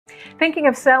Thinking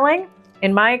of selling?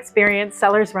 In my experience,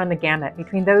 sellers run the gamut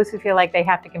between those who feel like they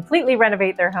have to completely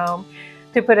renovate their home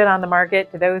to put it on the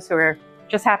market to those who are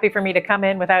just happy for me to come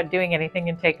in without doing anything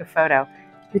and take a photo.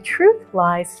 The truth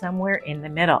lies somewhere in the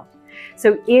middle.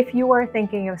 So if you are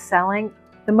thinking of selling,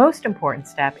 the most important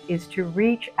step is to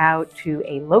reach out to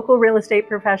a local real estate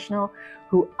professional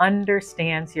who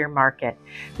understands your market,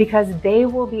 because they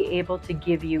will be able to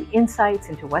give you insights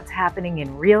into what's happening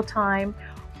in real time,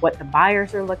 what the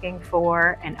buyers are looking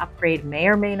for. An upgrade may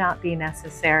or may not be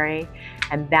necessary,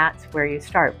 and that's where you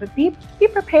start. But be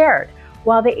prepared.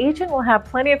 While the agent will have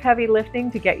plenty of heavy lifting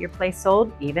to get your place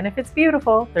sold, even if it's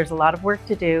beautiful, there's a lot of work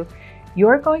to do,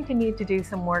 you're going to need to do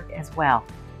some work as well.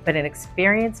 But an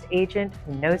experienced agent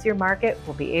who knows your market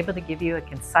will be able to give you a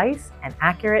concise and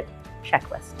accurate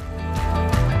checklist.